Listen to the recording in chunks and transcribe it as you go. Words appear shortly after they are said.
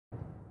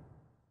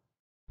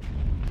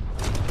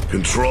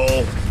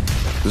Control,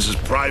 this is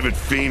Private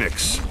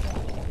Phoenix.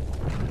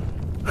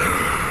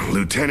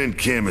 Lieutenant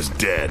Kim is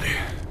dead.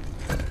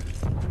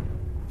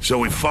 So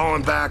we've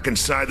fallen back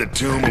inside the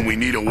tomb and we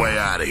need a way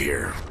out of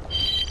here.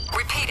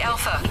 Repeat,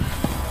 Alpha.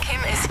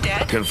 Kim is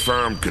dead?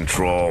 Confirmed,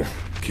 Control.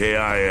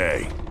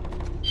 KIA.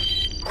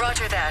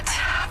 Roger that.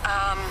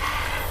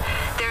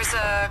 There's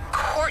a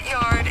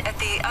courtyard at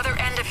the other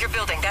end of your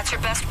building. That's your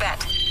best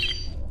bet.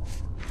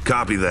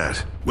 Copy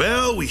that.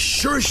 Well, we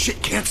sure as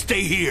shit can't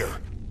stay here.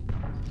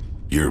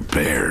 You're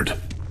Baird.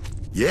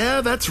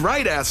 Yeah, that's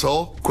right,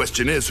 asshole.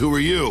 Question is, who are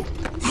you?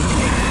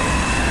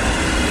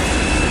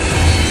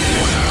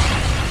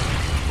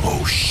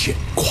 Oh shit,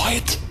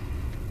 quiet.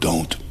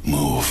 Don't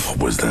move. What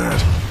was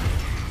that?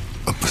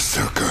 A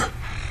berserker.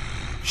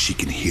 She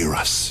can hear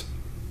us.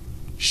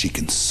 She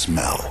can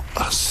smell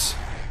us.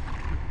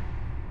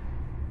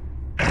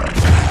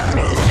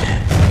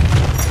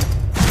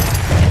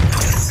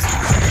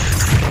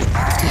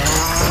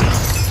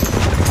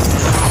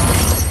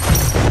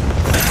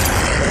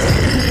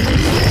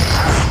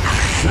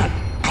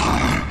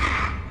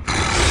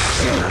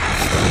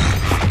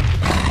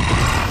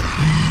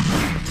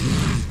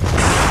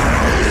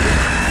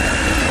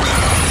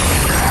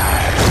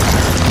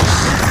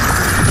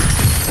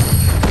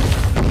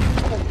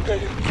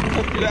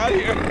 Get out of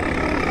here.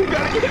 We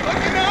gotta get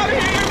fucking out of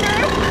here,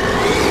 man.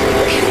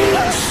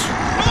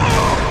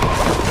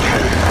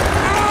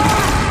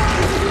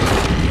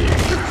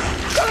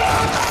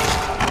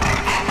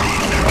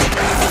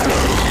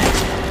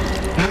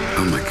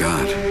 Oh my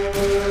God.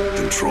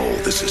 Control,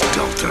 this is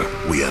Delta.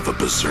 We have a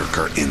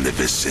berserker in the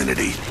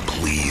vicinity.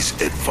 Please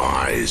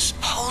advise.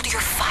 Hold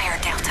your fire,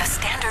 Delta.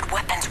 Standard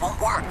weapons won't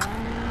work.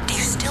 Do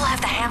you still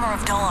have the Hammer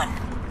of Dawn?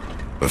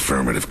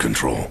 Affirmative,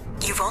 Control.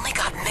 You've only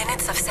got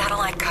minutes of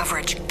satellite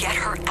coverage. Get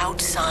her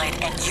outside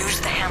and use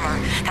the hammer.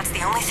 That's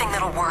the only thing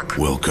that'll work.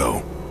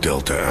 Wilco,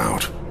 Delta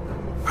out.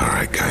 All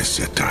right, guys,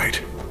 sit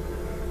tight.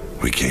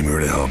 We came here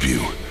to help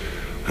you,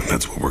 and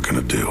that's what we're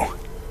gonna do.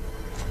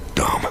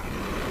 Dom,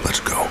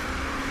 let's go.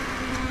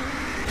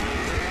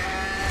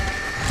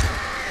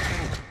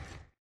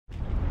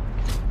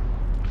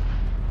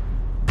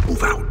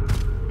 Move out.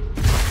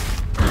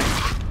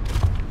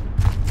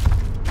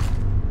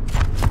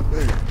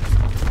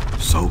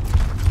 So,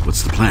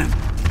 what's the plan?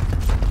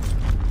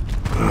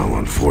 Well,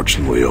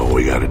 unfortunately, all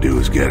we gotta do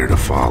is get her to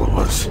follow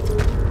us.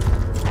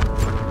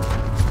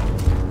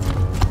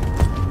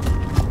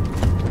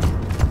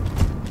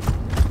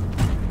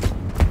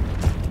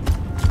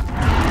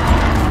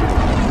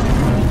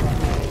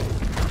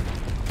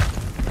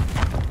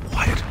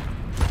 Quiet.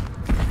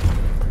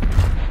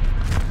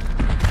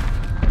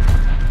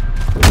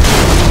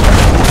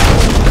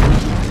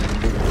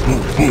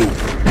 Move.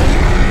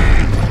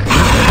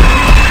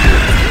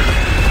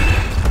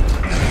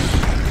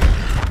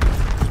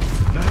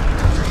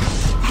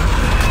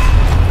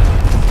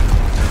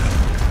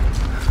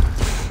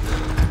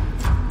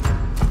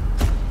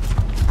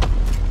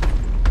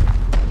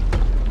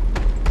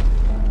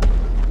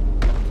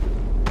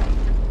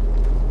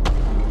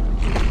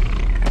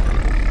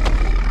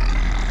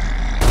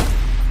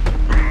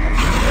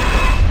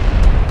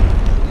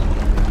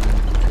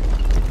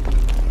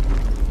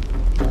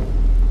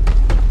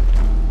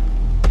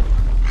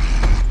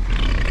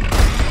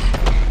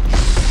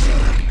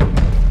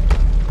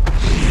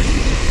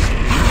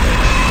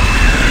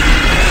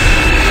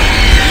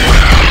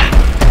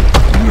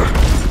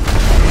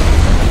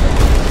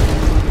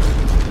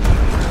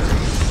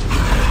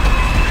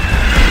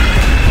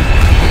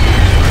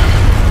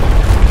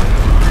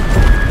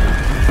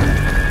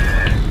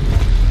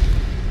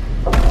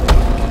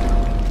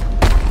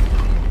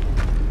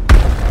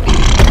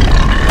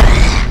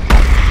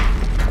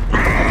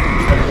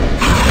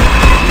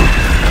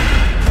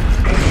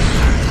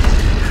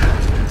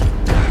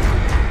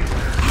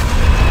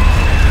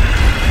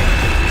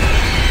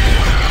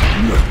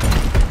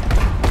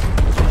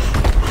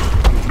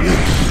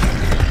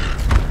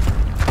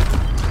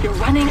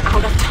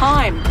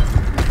 time.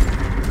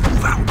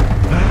 Move out.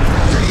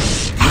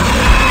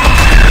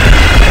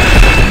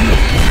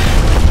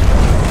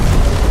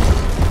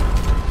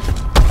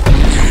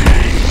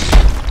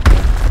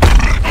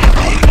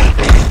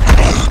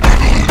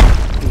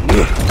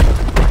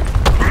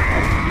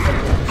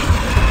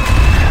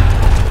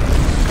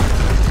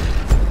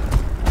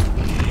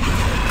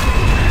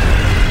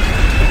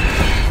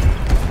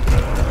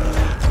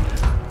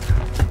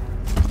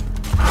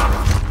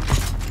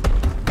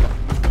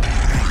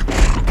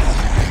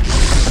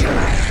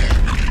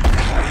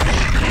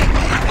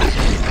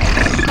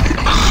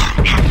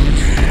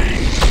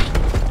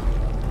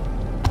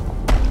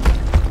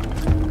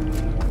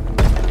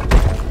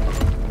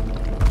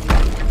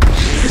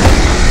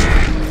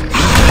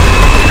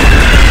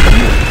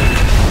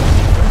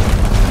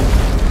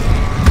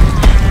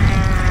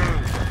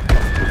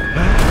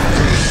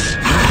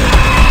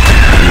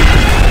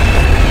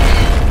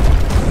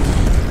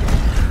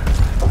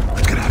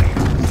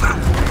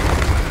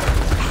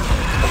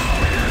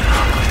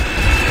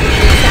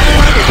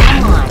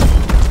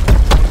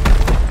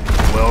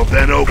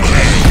 Then okay.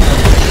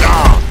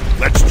 Ah!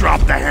 Let's drop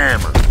the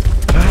hammer.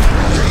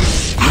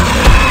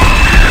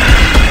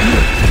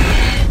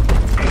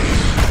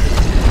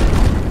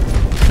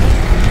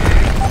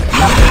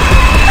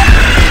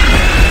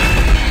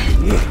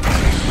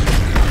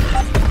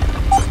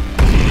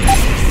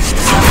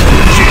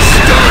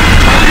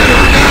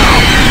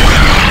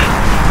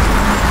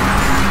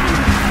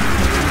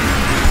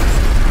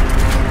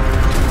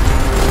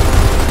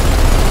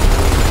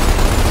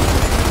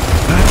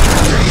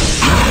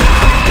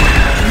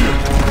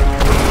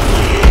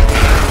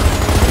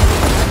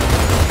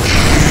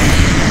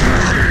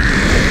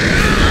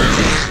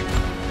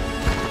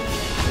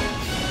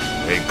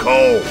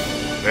 Cole,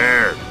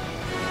 there.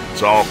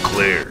 It's all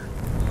clear.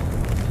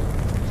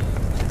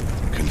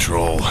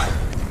 Control,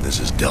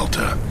 this is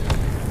Delta.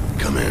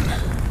 Come in.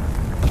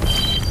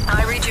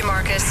 I read you,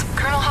 Marcus.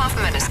 Colonel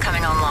Hoffman is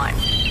coming online.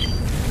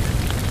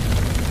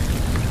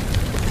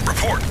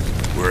 Report.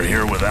 We're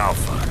here with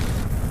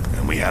Alpha,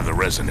 and we have the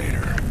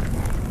resonator.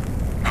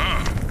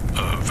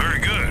 Very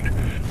good.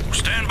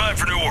 Stand by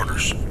for new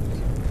orders.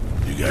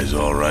 You guys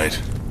all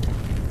right?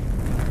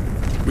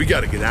 We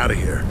gotta get out of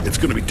here. It's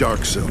gonna be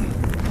dark soon.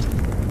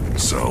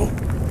 So?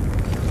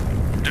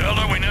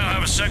 Delta, we now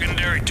have a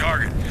secondary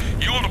target.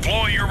 You will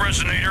deploy your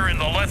resonator in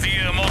the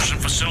Lethia Emulsion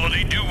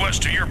Facility due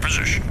west of your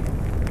position.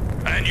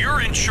 And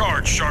you're in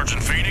charge,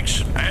 Sergeant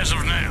Phoenix, as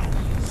of now.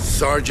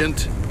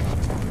 Sergeant?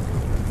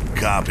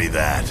 Copy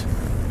that.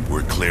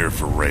 We're clear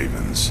for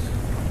Ravens.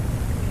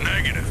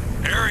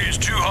 Negative. Area's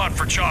too hot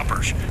for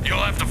choppers. You'll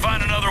have to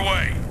find another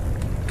way.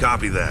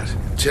 Copy that.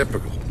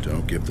 Typical.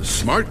 Don't give the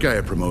smart guy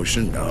a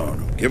promotion. No,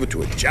 give it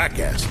to a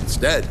jackass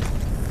instead.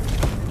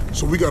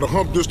 So we gotta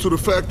hump this to the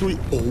factory,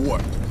 or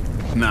what?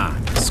 Nah,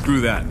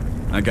 screw that.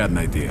 I got an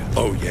idea.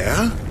 Oh,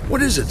 yeah?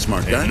 What is it,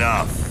 smart guy?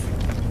 Enough.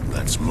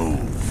 Let's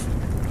move.